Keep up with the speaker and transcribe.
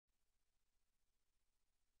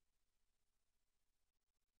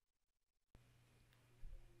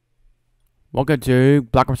Welcome to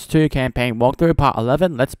Black Ops 2 Campaign Walkthrough Part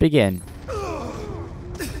 11. Let's begin.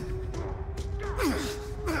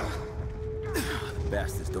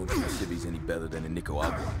 Bastards don't treat civvies any better than in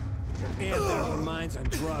Nicaragua. And their minds on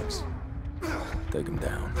drugs. Take them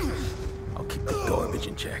down. I'll keep the garbage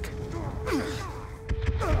in check.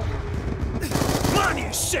 Come on,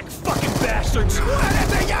 you sick fucking bastards!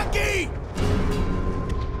 Muérete, Yankee!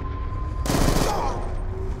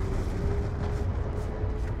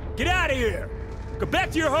 Get out of here! Go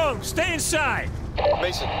back to your home. Stay inside.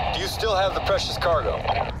 Mason, do you still have the precious cargo?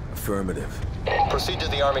 Affirmative. Proceed to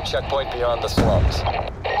the army checkpoint beyond the slums.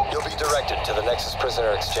 You'll be directed to the Nexus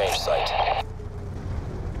prisoner exchange site.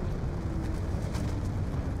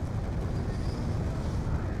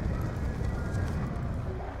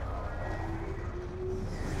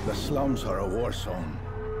 The slums are a war zone.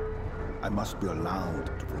 I must be allowed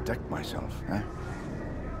to protect myself, eh?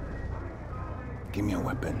 Give me a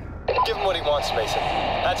weapon. Give him what he wants, Mason.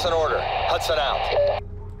 That's an order. Hudson out.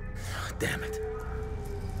 Damn it.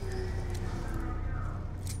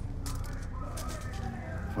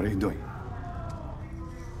 What are you doing?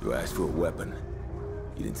 You asked for a weapon.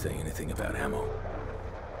 You didn't say anything about ammo.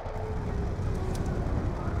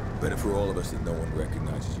 Better for all of us that no one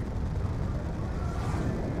recognizes you.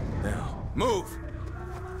 Now, move!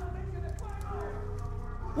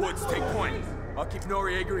 Woods, take point. I'll keep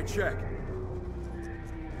Noriega in check.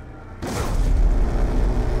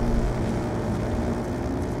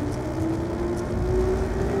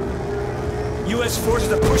 U.S.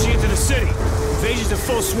 forces are pushing into the city. Invasion's in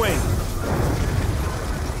full swing.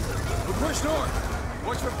 We'll push north.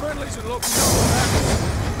 Watch for friendlies and local noise.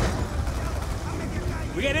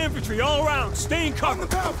 We got infantry all around. Stay in cover. On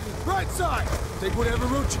the balcony, right side. Take whatever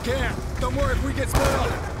route you can. Don't worry if we get split up.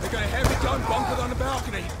 They got a heavy gun bunkered on the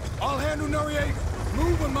balcony. I'll handle Noriega.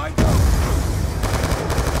 Move on my go.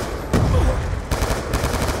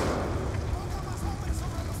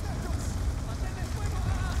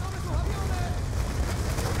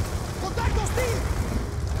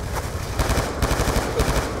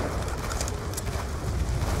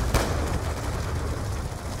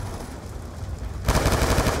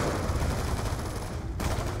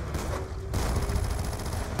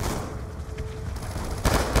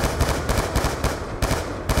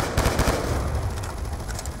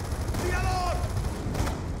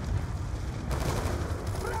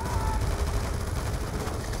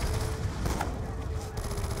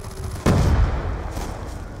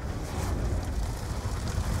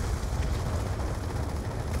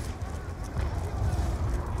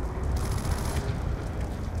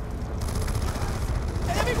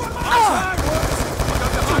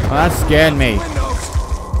 Oh, that scared me.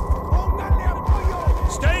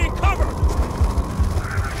 Stay in cover.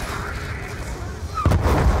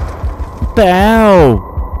 What the hell?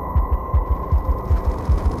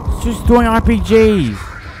 It's just throwing RPGs.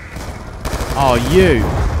 Oh, you.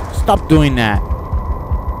 Stop doing that.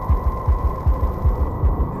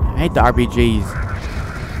 I hate the RPGs.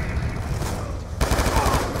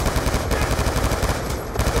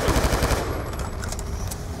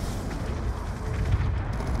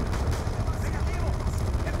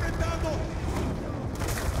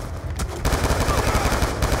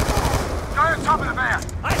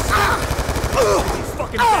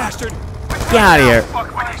 Bastard! Get out of here. We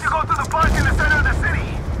need to go to the park in the center of the city.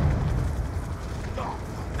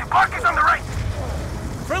 The park is on the right.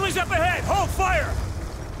 Friendly's up ahead. Hold fire.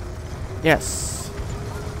 Yes.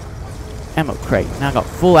 Ammo crate. Now I got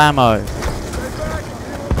full ammo.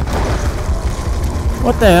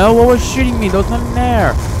 What the hell? What was shooting me? There was nothing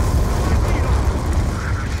there.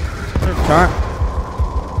 Turn.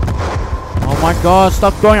 Oh my god,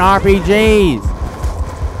 stop throwing RPGs.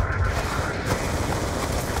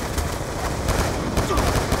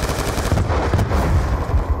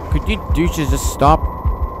 Could you douches just stop?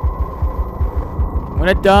 I'm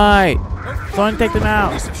gonna die. Someone take them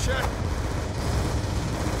out.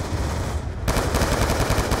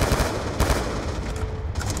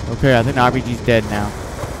 Okay, I think the RPG's dead now.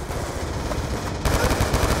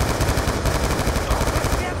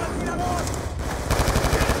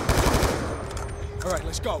 All right,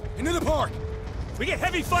 let's go. Into the park. We get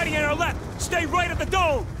heavy fighting on our left. Stay right at the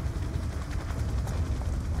dome.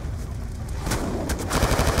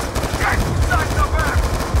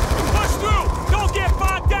 Push through. Don't get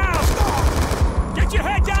bogged down. Get your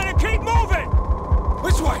head down and keep moving.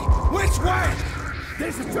 Which way? Which way?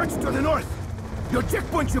 There's a church to the north. Your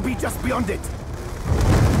checkpoint should be just beyond it.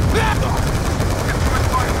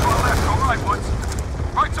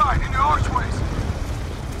 Right side, in your archways.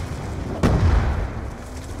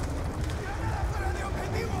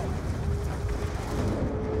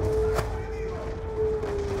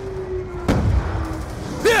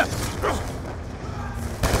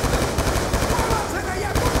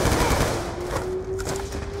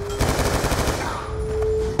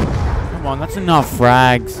 on, that's enough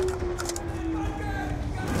frags.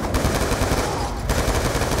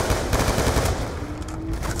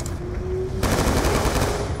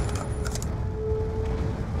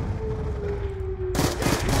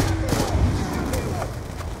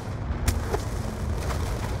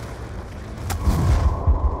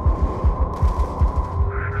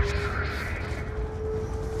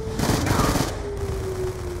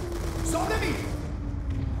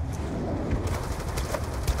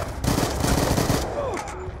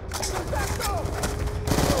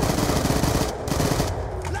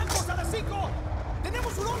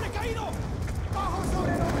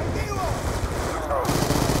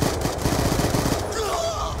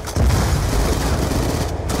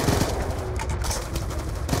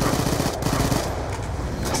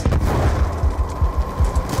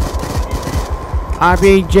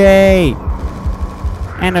 RPJ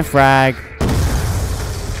and a frag.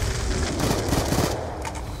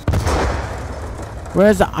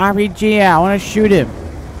 Where's the RPG at? I want to shoot him.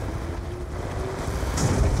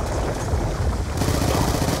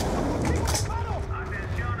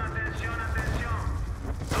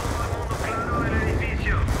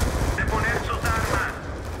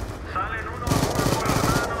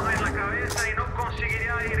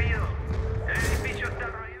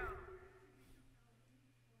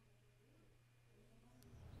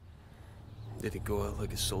 Did he go out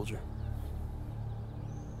like a soldier?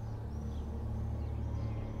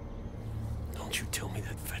 Don't you tell me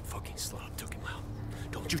that fat fucking slob took him out.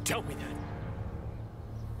 Don't you tell me that.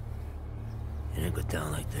 It didn't go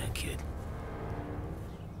down like that, kid.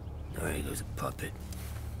 Noriega's a puppet.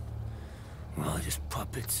 We're all just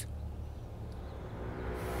puppets.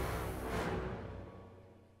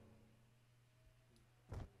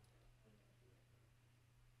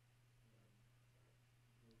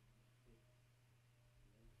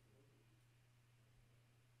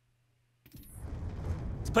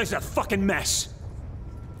 This place is a fucking mess.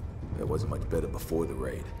 That wasn't much better before the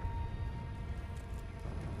raid.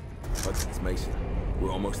 Hudson, it's Mason.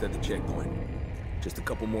 We're almost at the checkpoint. Just a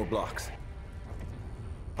couple more blocks.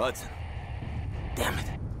 Hudson. Damn it.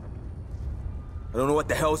 I don't know what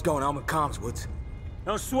the hell's going on with comms, Woods.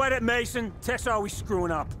 Don't sweat it, Mason. Tech's always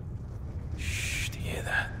screwing up. Shh, do you hear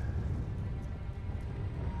that?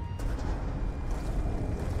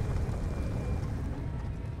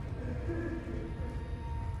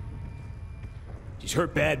 He's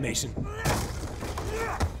hurt bad, Mason.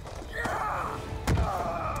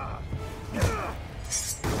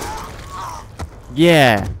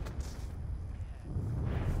 Yeah.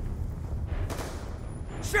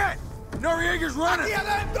 Shit! Noriega's running! No.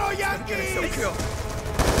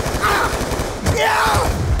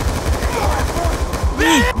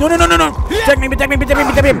 Protect me.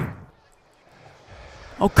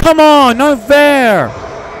 Oh, come on. No fair.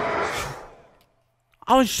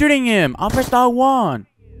 I was shooting him. I pressed R1.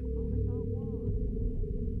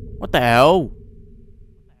 What the hell?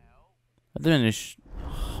 I didn't.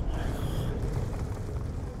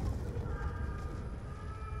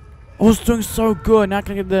 I was doing so good. Now I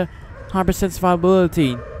can get the 100%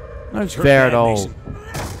 survivability. Not fair at all. Mason.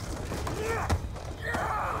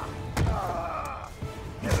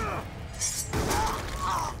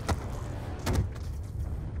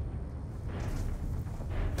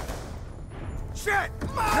 Shit!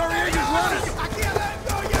 Noriega's running!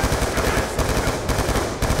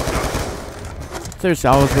 Seriously,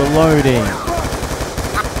 I was reloading.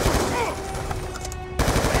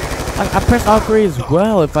 I pressed R3 as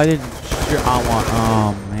well if I didn't shoot R1.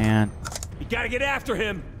 Oh, man. You gotta get after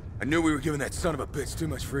him. I knew we were giving that son of a bitch too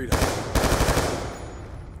much freedom.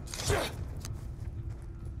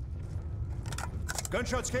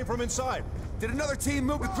 Gunshots came from inside. Did another team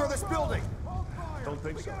move to throw this building? Don't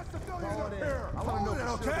think so. I want to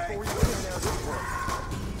know, okay?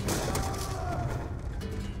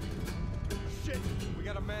 Shit! We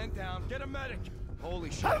got a man down. Get a medic!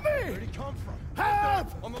 Holy shit. Help me! Where'd he come from?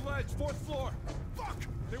 Help! On the ledge, 4th floor. Fuck!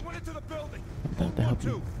 They went into the building. What the hell?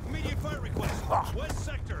 2, immediate fire request. West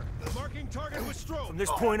sector. Marking target with strobe. From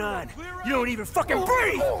this point on, you don't even fucking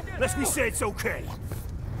breathe unless we say it's okay.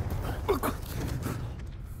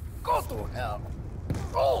 Go to hell.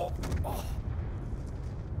 Oh!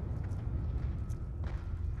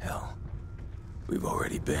 Hell. We've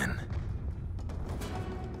already been.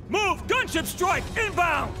 Move! Gunship strike!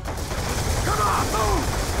 Inbound! Come on, move!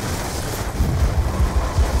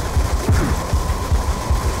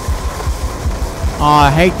 Oh,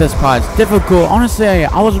 I hate this part. It's difficult. Honestly,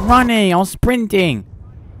 I was running. I was sprinting.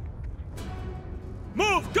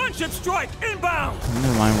 Move! Gunship strike! Inbound!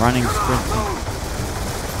 Never mind, running, sprinting.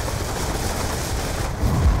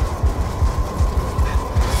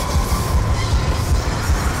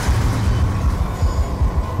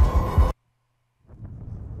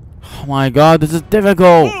 my god, this is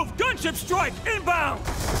difficult. Move! Gunship strike! Inbound!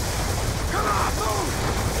 Come on, move!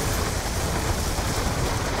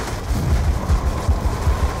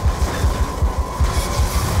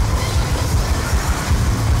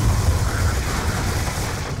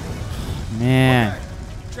 Man.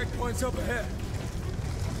 Checkpoint's up ahead.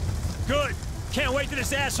 Good. Can't wait till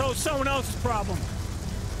this asshole's someone else's problem.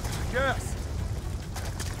 Yes.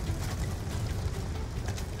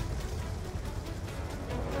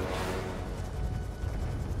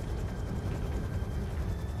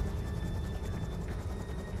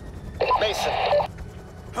 Mason,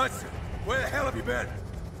 Hudson, where the hell have you been?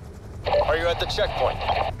 are you at the checkpoint?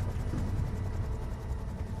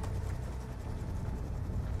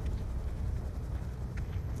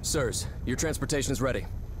 Sirs, your transportation is ready.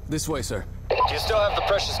 This way, sir. Do you still have the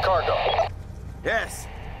precious cargo? Yes.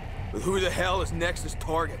 But who the hell is Nexus'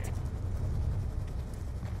 target?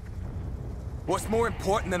 What's more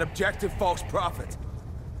important than objective false profit?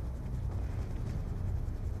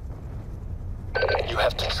 You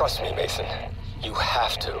have to trust me, Mason. You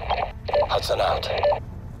have to. Hudson out. I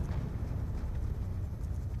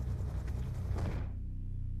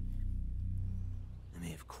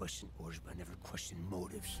may have questioned orders, but I never questioned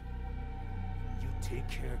motives. You take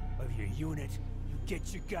care of your unit, you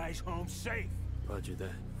get your guys home safe. Roger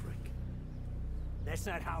that, Frank. That's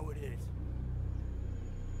not how it is.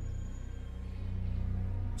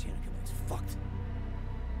 Chain of command's fucked.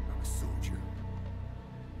 I'm a soldier.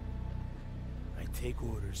 I take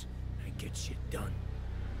orders, and I get shit done.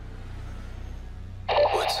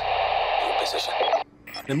 Woods, you in position?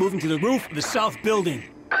 They're moving to the roof of the south building.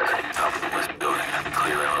 Top of the west building,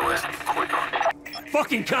 clear in the west corridor.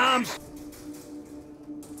 Fucking comms!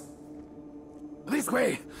 This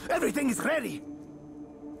way! Everything is ready!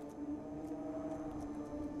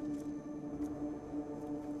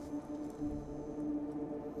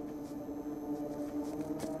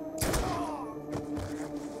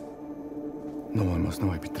 No one must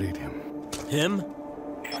know I betrayed him. Him?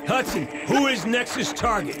 Hudson, who is Nexus'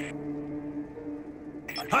 target?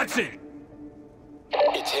 Hudson!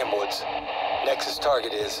 It's him, Woods. Nexus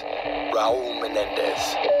target is Raul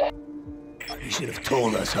Menendez. You should have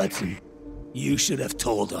told us, Hudson. You should have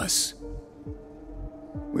told us.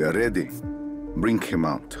 We are ready. Bring him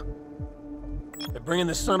out. They're bringing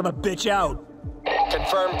the son of a bitch out.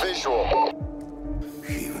 Confirm visual.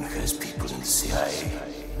 He even has people in the CIA.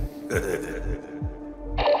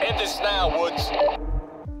 End this now, Woods.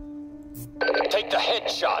 Take the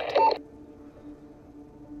headshot.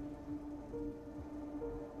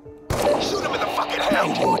 Shoot him in the fucking head!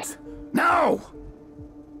 Now, Woods! Now!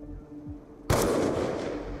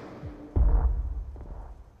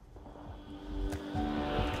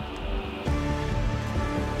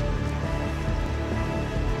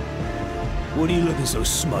 What are you looking so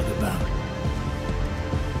smug about?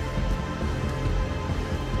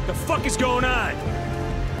 The fuck is going on?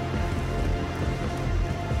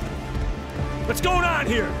 What's going on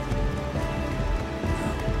here?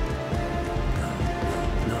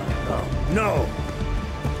 No!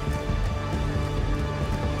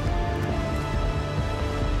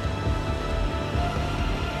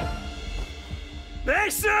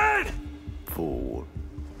 Mason! Fool.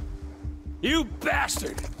 You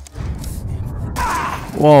bastard!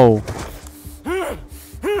 Whoa.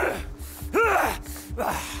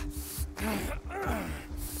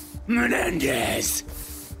 Menendez!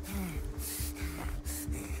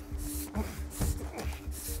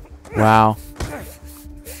 Wow.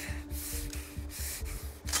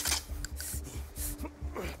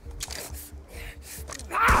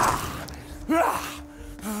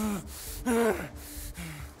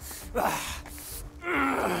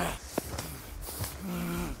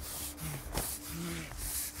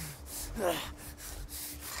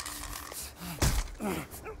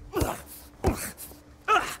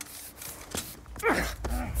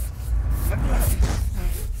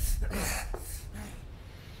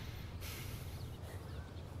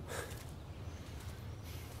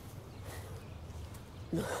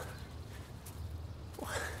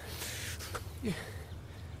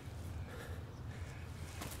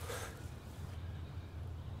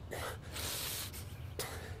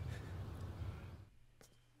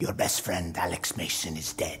 Your best friend, Alex Mason,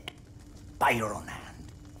 is dead. By your own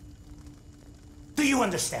hand. Do you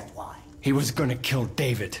understand why? He was gonna kill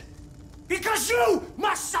David. Because you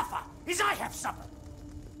must suffer, as I have suffered.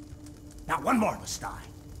 Now one more must die.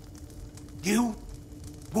 You,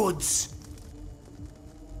 Woods,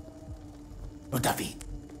 or David.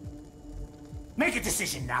 Make a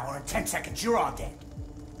decision now, or in 10 seconds you're all dead.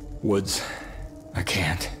 Woods, I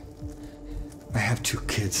can't. I have 2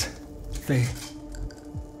 kids. They...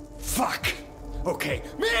 Fuck! Okay,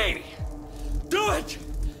 me! Do it!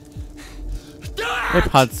 Do it! Rip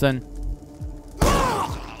Hudson.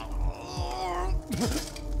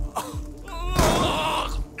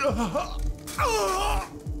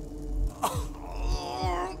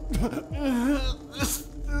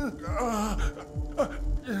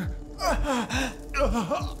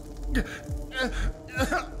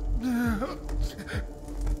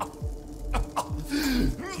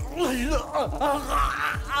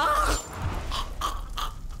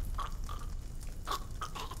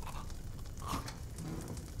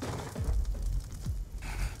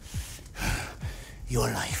 Your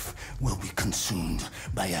life will be consumed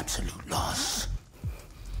by absolute loss.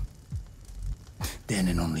 Then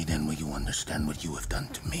and only then will you understand what you have done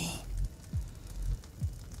to me.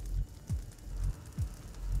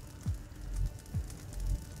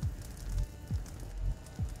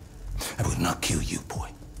 I would not kill you, boy.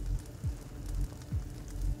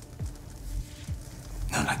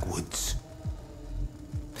 Not like Woods.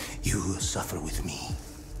 You will suffer with me.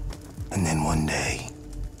 And then one day,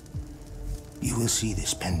 you will see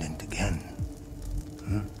this pendant again.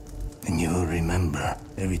 And you will remember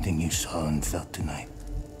everything you saw and felt tonight.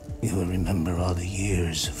 You will remember all the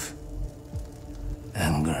years of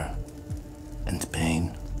anger and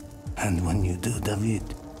pain. And when you do, David,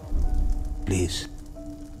 please,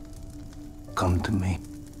 come to me.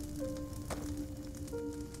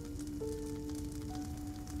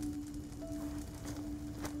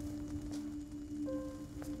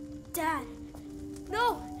 Dad!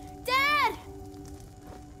 No! Dad!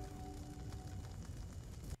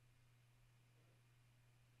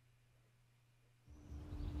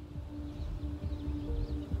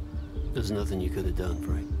 There's nothing you could have done,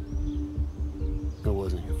 Frank. It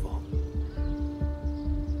wasn't your fault.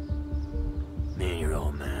 Me and your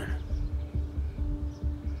old man.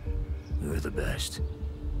 We were the best.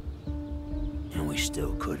 And we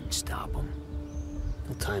still couldn't stop him.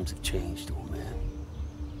 The times have changed, old man.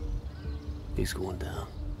 He's going down.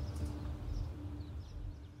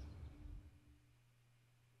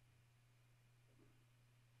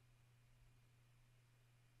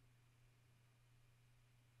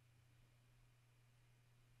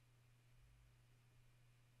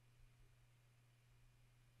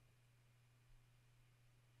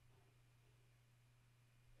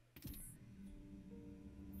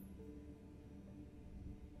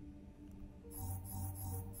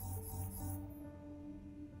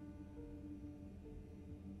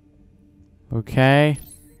 Okay.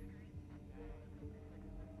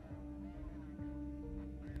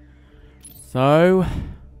 So,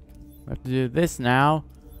 we have to do this now.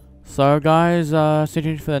 So guys, stay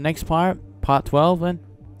tuned for the next part, part 12, and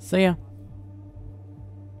see ya.